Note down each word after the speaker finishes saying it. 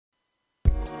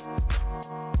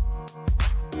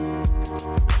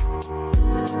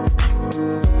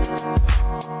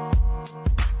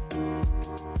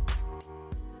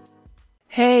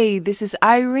Hey, this is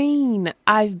Irene.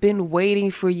 I've been waiting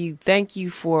for you. Thank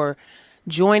you for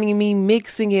joining me,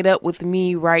 mixing it up with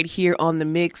me right here on The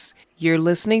Mix. You're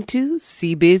listening to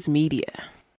CBiz Media.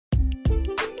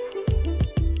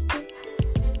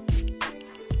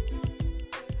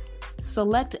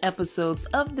 Select episodes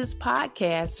of this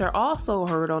podcast are also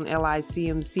heard on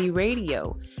LICMC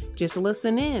Radio. Just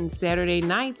listen in Saturday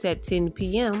nights at 10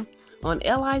 p.m. on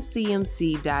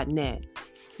licmc.net.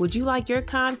 Would you like your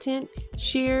content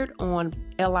shared on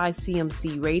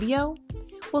LICMC Radio?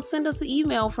 Well, send us an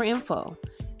email for info.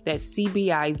 That's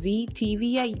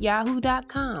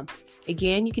cbiztv@yahoo.com.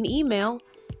 Again, you can email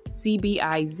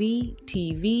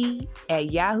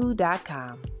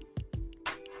cbiztv@yahoo.com.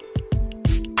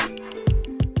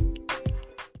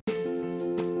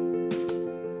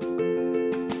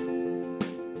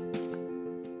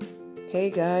 Hey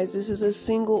guys, this is a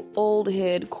single old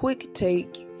head quick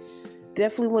take.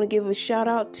 Definitely want to give a shout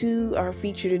out to our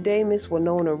feature today, Miss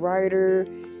Winona Ryder.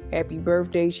 Happy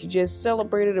birthday. She just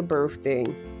celebrated a birthday.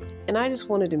 And I just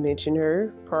wanted to mention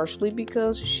her, partially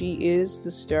because she is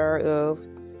the star of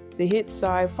the hit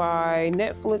sci-fi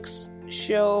Netflix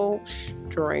show,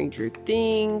 Stranger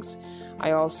Things.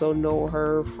 I also know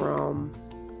her from,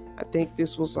 I think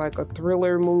this was like a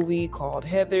thriller movie called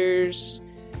Heathers.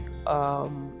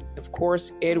 Of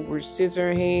course, Edward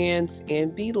Scissorhands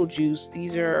and Beetlejuice.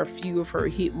 These are a few of her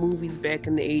hit movies back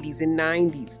in the 80s and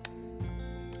 90s.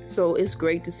 So it's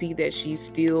great to see that she's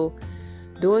still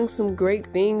doing some great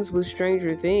things with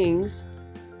Stranger Things.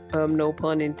 No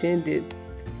pun intended.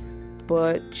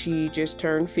 But she just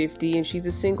turned 50 and she's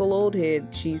a single old head.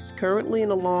 She's currently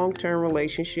in a long-term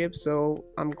relationship, so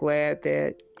I'm glad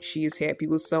that she is happy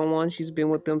with someone. She's been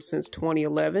with them since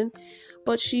 2011.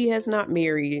 But she has not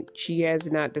married. She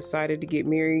has not decided to get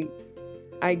married.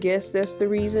 I guess that's the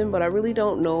reason, but I really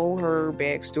don't know her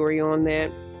backstory on that.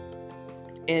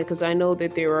 And because I know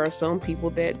that there are some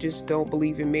people that just don't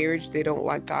believe in marriage. They don't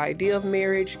like the idea of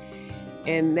marriage.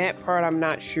 And that part, I'm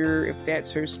not sure if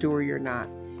that's her story or not.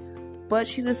 But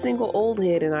she's a single old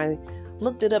head, and I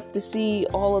looked it up to see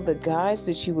all of the guys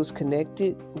that she was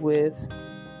connected with.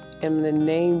 I'm going to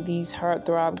name these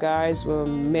heartthrob guys: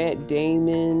 Matt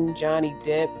Damon, Johnny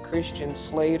Depp, Christian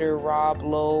Slater, Rob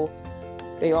Lowe.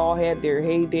 They all had their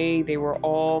heyday. They were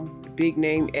all big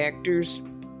name actors.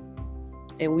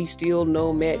 And we still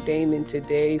know Matt Damon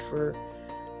today for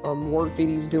work that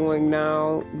he's doing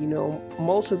now. You know,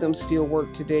 most of them still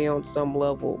work today on some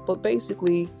level. But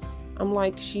basically, I'm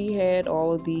like, she had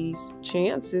all of these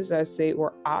chances, I say,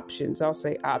 or options. I'll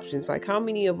say options. Like, how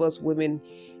many of us women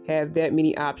have that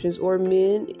many options, or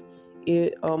men?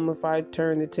 If I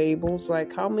turn the tables,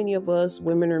 like, how many of us,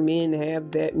 women or men,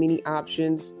 have that many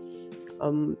options?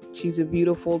 She's a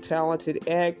beautiful, talented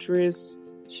actress.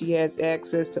 She has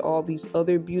access to all these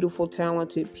other beautiful,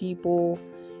 talented people,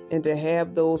 and to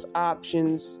have those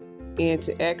options and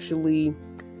to actually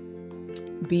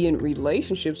be in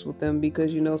relationships with them,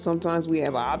 because, you know, sometimes we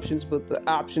have options, but the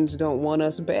options don't want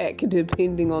us back,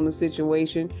 depending on the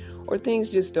situation, or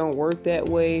things just don't work that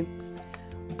way.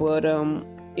 But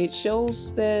it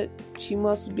shows that she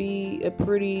must be a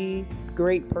pretty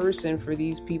great person for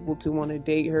these people to want to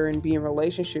date her and be in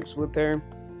relationships with her.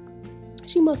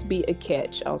 She must be a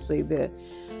catch, I'll say that,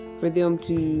 for them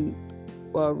to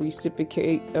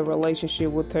reciprocate a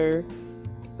relationship with her.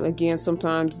 Again,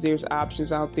 sometimes there's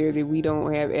options out there that we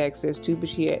don't have access to, but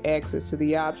she had access to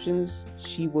the options.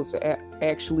 She was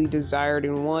actually desired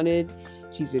and wanted.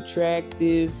 She's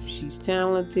attractive. She's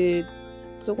talented.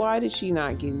 So why did she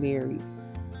not get married?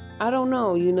 I don't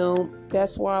know. You know,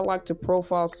 that's why I like to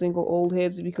profile single old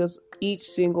heads, because each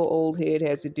single old head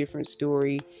has a different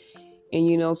story. And,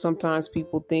 you know, sometimes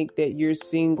people think that you're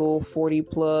single 40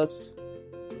 plus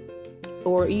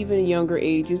or even younger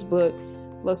ages, but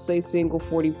let's say single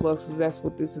 40 plus, because that's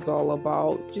what this is all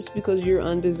about. Just because you're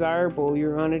undesirable,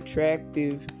 you're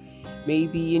unattractive,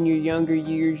 maybe in your younger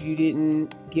years you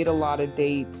didn't get a lot of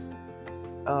dates,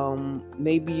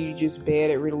 maybe you're just bad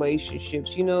at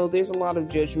relationships. You know, there's a lot of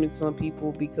judgments on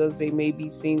people because they may be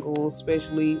single,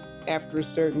 especially after a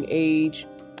certain age,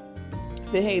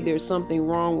 that, hey, there's something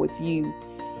wrong with you.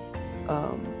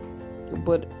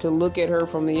 But to look at her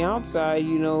from the outside,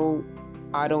 you know,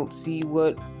 I don't see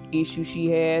what issue she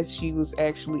has. She was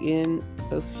actually in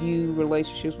a few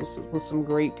relationships with some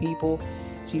great people.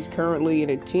 She's currently in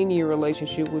a 10-year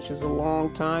relationship, which is a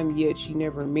long time, yet she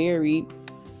never married.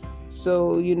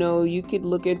 So, you know, you could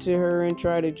look into her and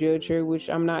try to judge her, which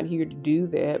I'm not here to do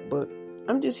that, but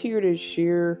I'm just here to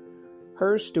share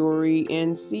her story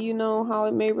and see, you know, how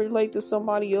it may relate to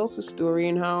somebody else's story,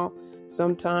 and how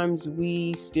sometimes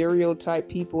we stereotype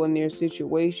people in their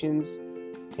situations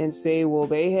and say, well,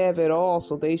 they have it all,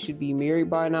 so they should be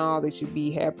married by now. They should be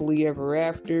happily ever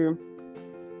after.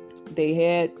 They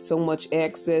had so much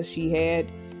access. She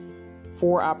had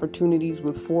 4 opportunities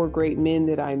with 4 great men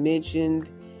that I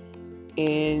mentioned,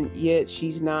 and yet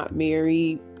she's not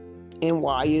married. And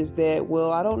why is that?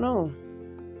 Well, I don't know.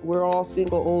 We're all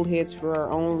single old heads for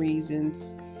our own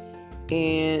reasons.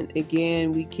 And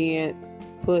again, we can't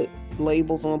put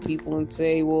labels on people and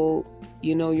say, well,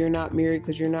 you're not married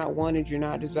because you're not wanted, you're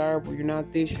not desirable, you're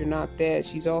not this, you're not that.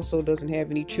 She's also doesn't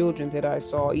have any children that I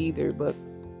saw either. But,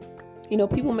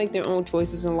 people make their own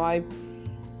choices in life.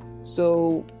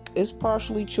 So it's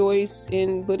partially choice,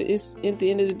 but it's at the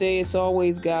end of the day, it's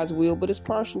always God's will, but it's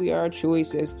partially our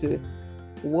choice as to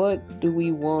what do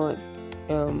we want.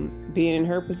 Being in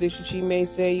her position, she may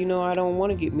say, I don't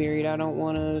want to get married. I don't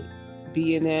want to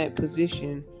be in that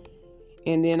position.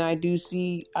 And then I do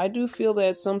feel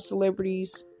that some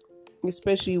celebrities,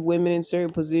 especially women in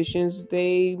certain positions,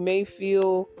 they may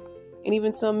feel, and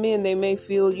even some men, they may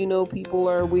feel, people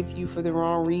are with you for the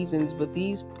wrong reasons. But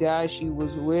these guys she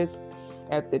was with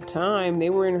at the time,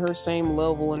 they were in her same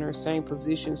level, in her same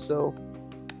position. So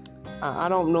I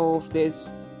don't know if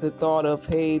there's the thought of,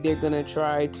 hey, they're going to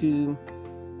try to,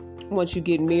 once you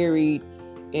get married,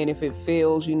 and if it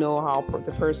fails, how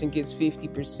the person gets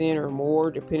 50% or more,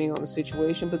 depending on the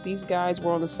situation. But these guys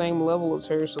were on the same level as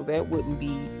her, so that wouldn't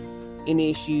be an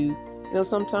issue.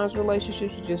 Sometimes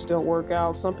relationships just don't work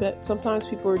out. Sometimes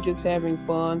people are just having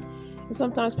fun. And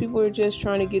sometimes people are just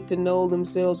trying to get to know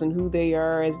themselves and who they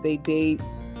are as they date.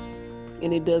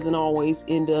 And it doesn't always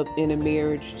end up in a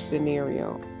marriage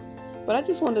scenario. But I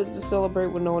just wanted to celebrate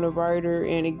Winona Ryder.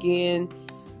 And again,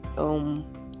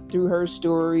 through her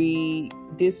story,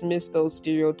 dismiss those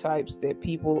stereotypes that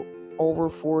people over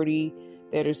 40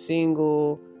 that are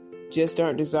single just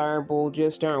aren't desirable,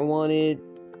 just aren't wanted,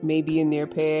 maybe in their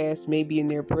past, maybe in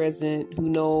their present, who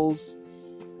knows.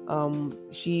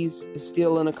 She's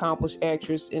still an accomplished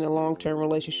actress in a long-term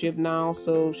relationship now,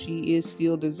 so she is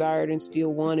still desired and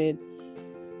still wanted.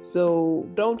 So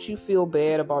don't you feel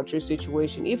bad about your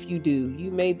situation. If you do,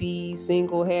 you may be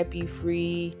single, happy,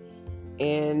 free,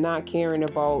 and not caring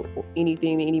about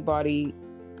anything that anybody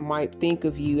might think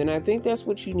of you. And I think that's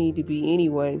what you need to be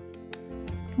anyway.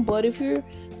 But if you're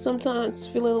sometimes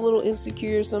feeling a little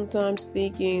insecure, sometimes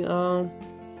thinking,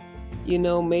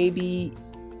 maybe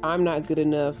I'm not good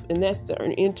enough. And that's the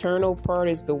internal part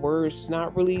is the worst.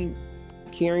 Not really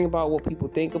caring about what people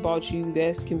think about you.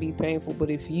 That can be painful. But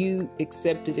if you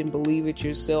accept it and believe it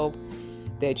yourself,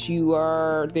 that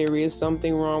there is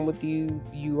something wrong with you,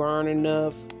 you aren't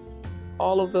enough,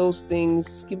 all of those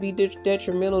things can be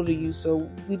detrimental to you. So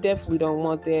we definitely don't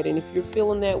want that. And if you're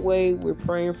feeling that way, we're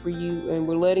praying for you, and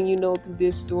we're letting you know through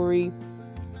this story,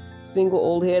 single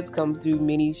old heads come through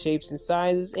many shapes and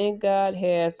sizes, and God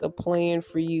has a plan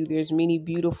for you. There's many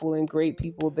beautiful and great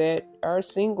people that are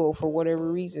single for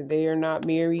whatever reason. They are not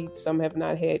married. Some have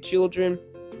not had children.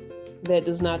 That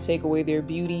does not take away their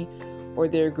beauty or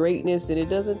their greatness, and it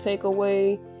doesn't take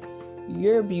away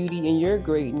your beauty and your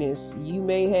greatness. You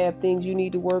may have things you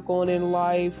need to work on in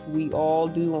life. We all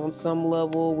do on some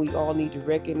level. We all need to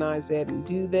recognize that and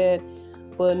do that.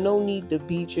 But no need to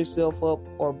beat yourself up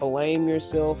or blame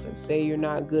yourself and say you're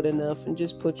not good enough and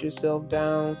just put yourself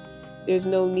down. There's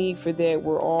no need for that.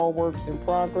 We're all works in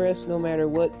progress, no matter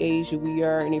what age we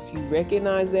are. And if you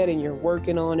recognize that and you're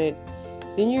working on it,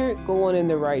 then you're going in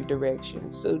the right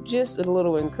direction. So just a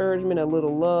little encouragement, a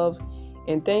little love.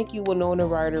 And thank you, Winona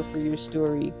Ryder, for your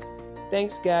story.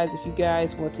 Thanks, guys. If you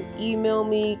guys want to email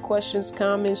me questions,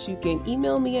 comments, you can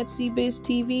email me at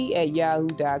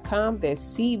cbiztv@yahoo.com. That's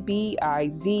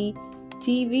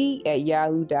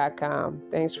cbiztv@yahoo.com.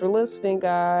 Thanks for listening,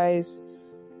 guys.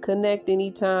 Connect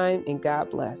anytime, and God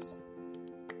bless.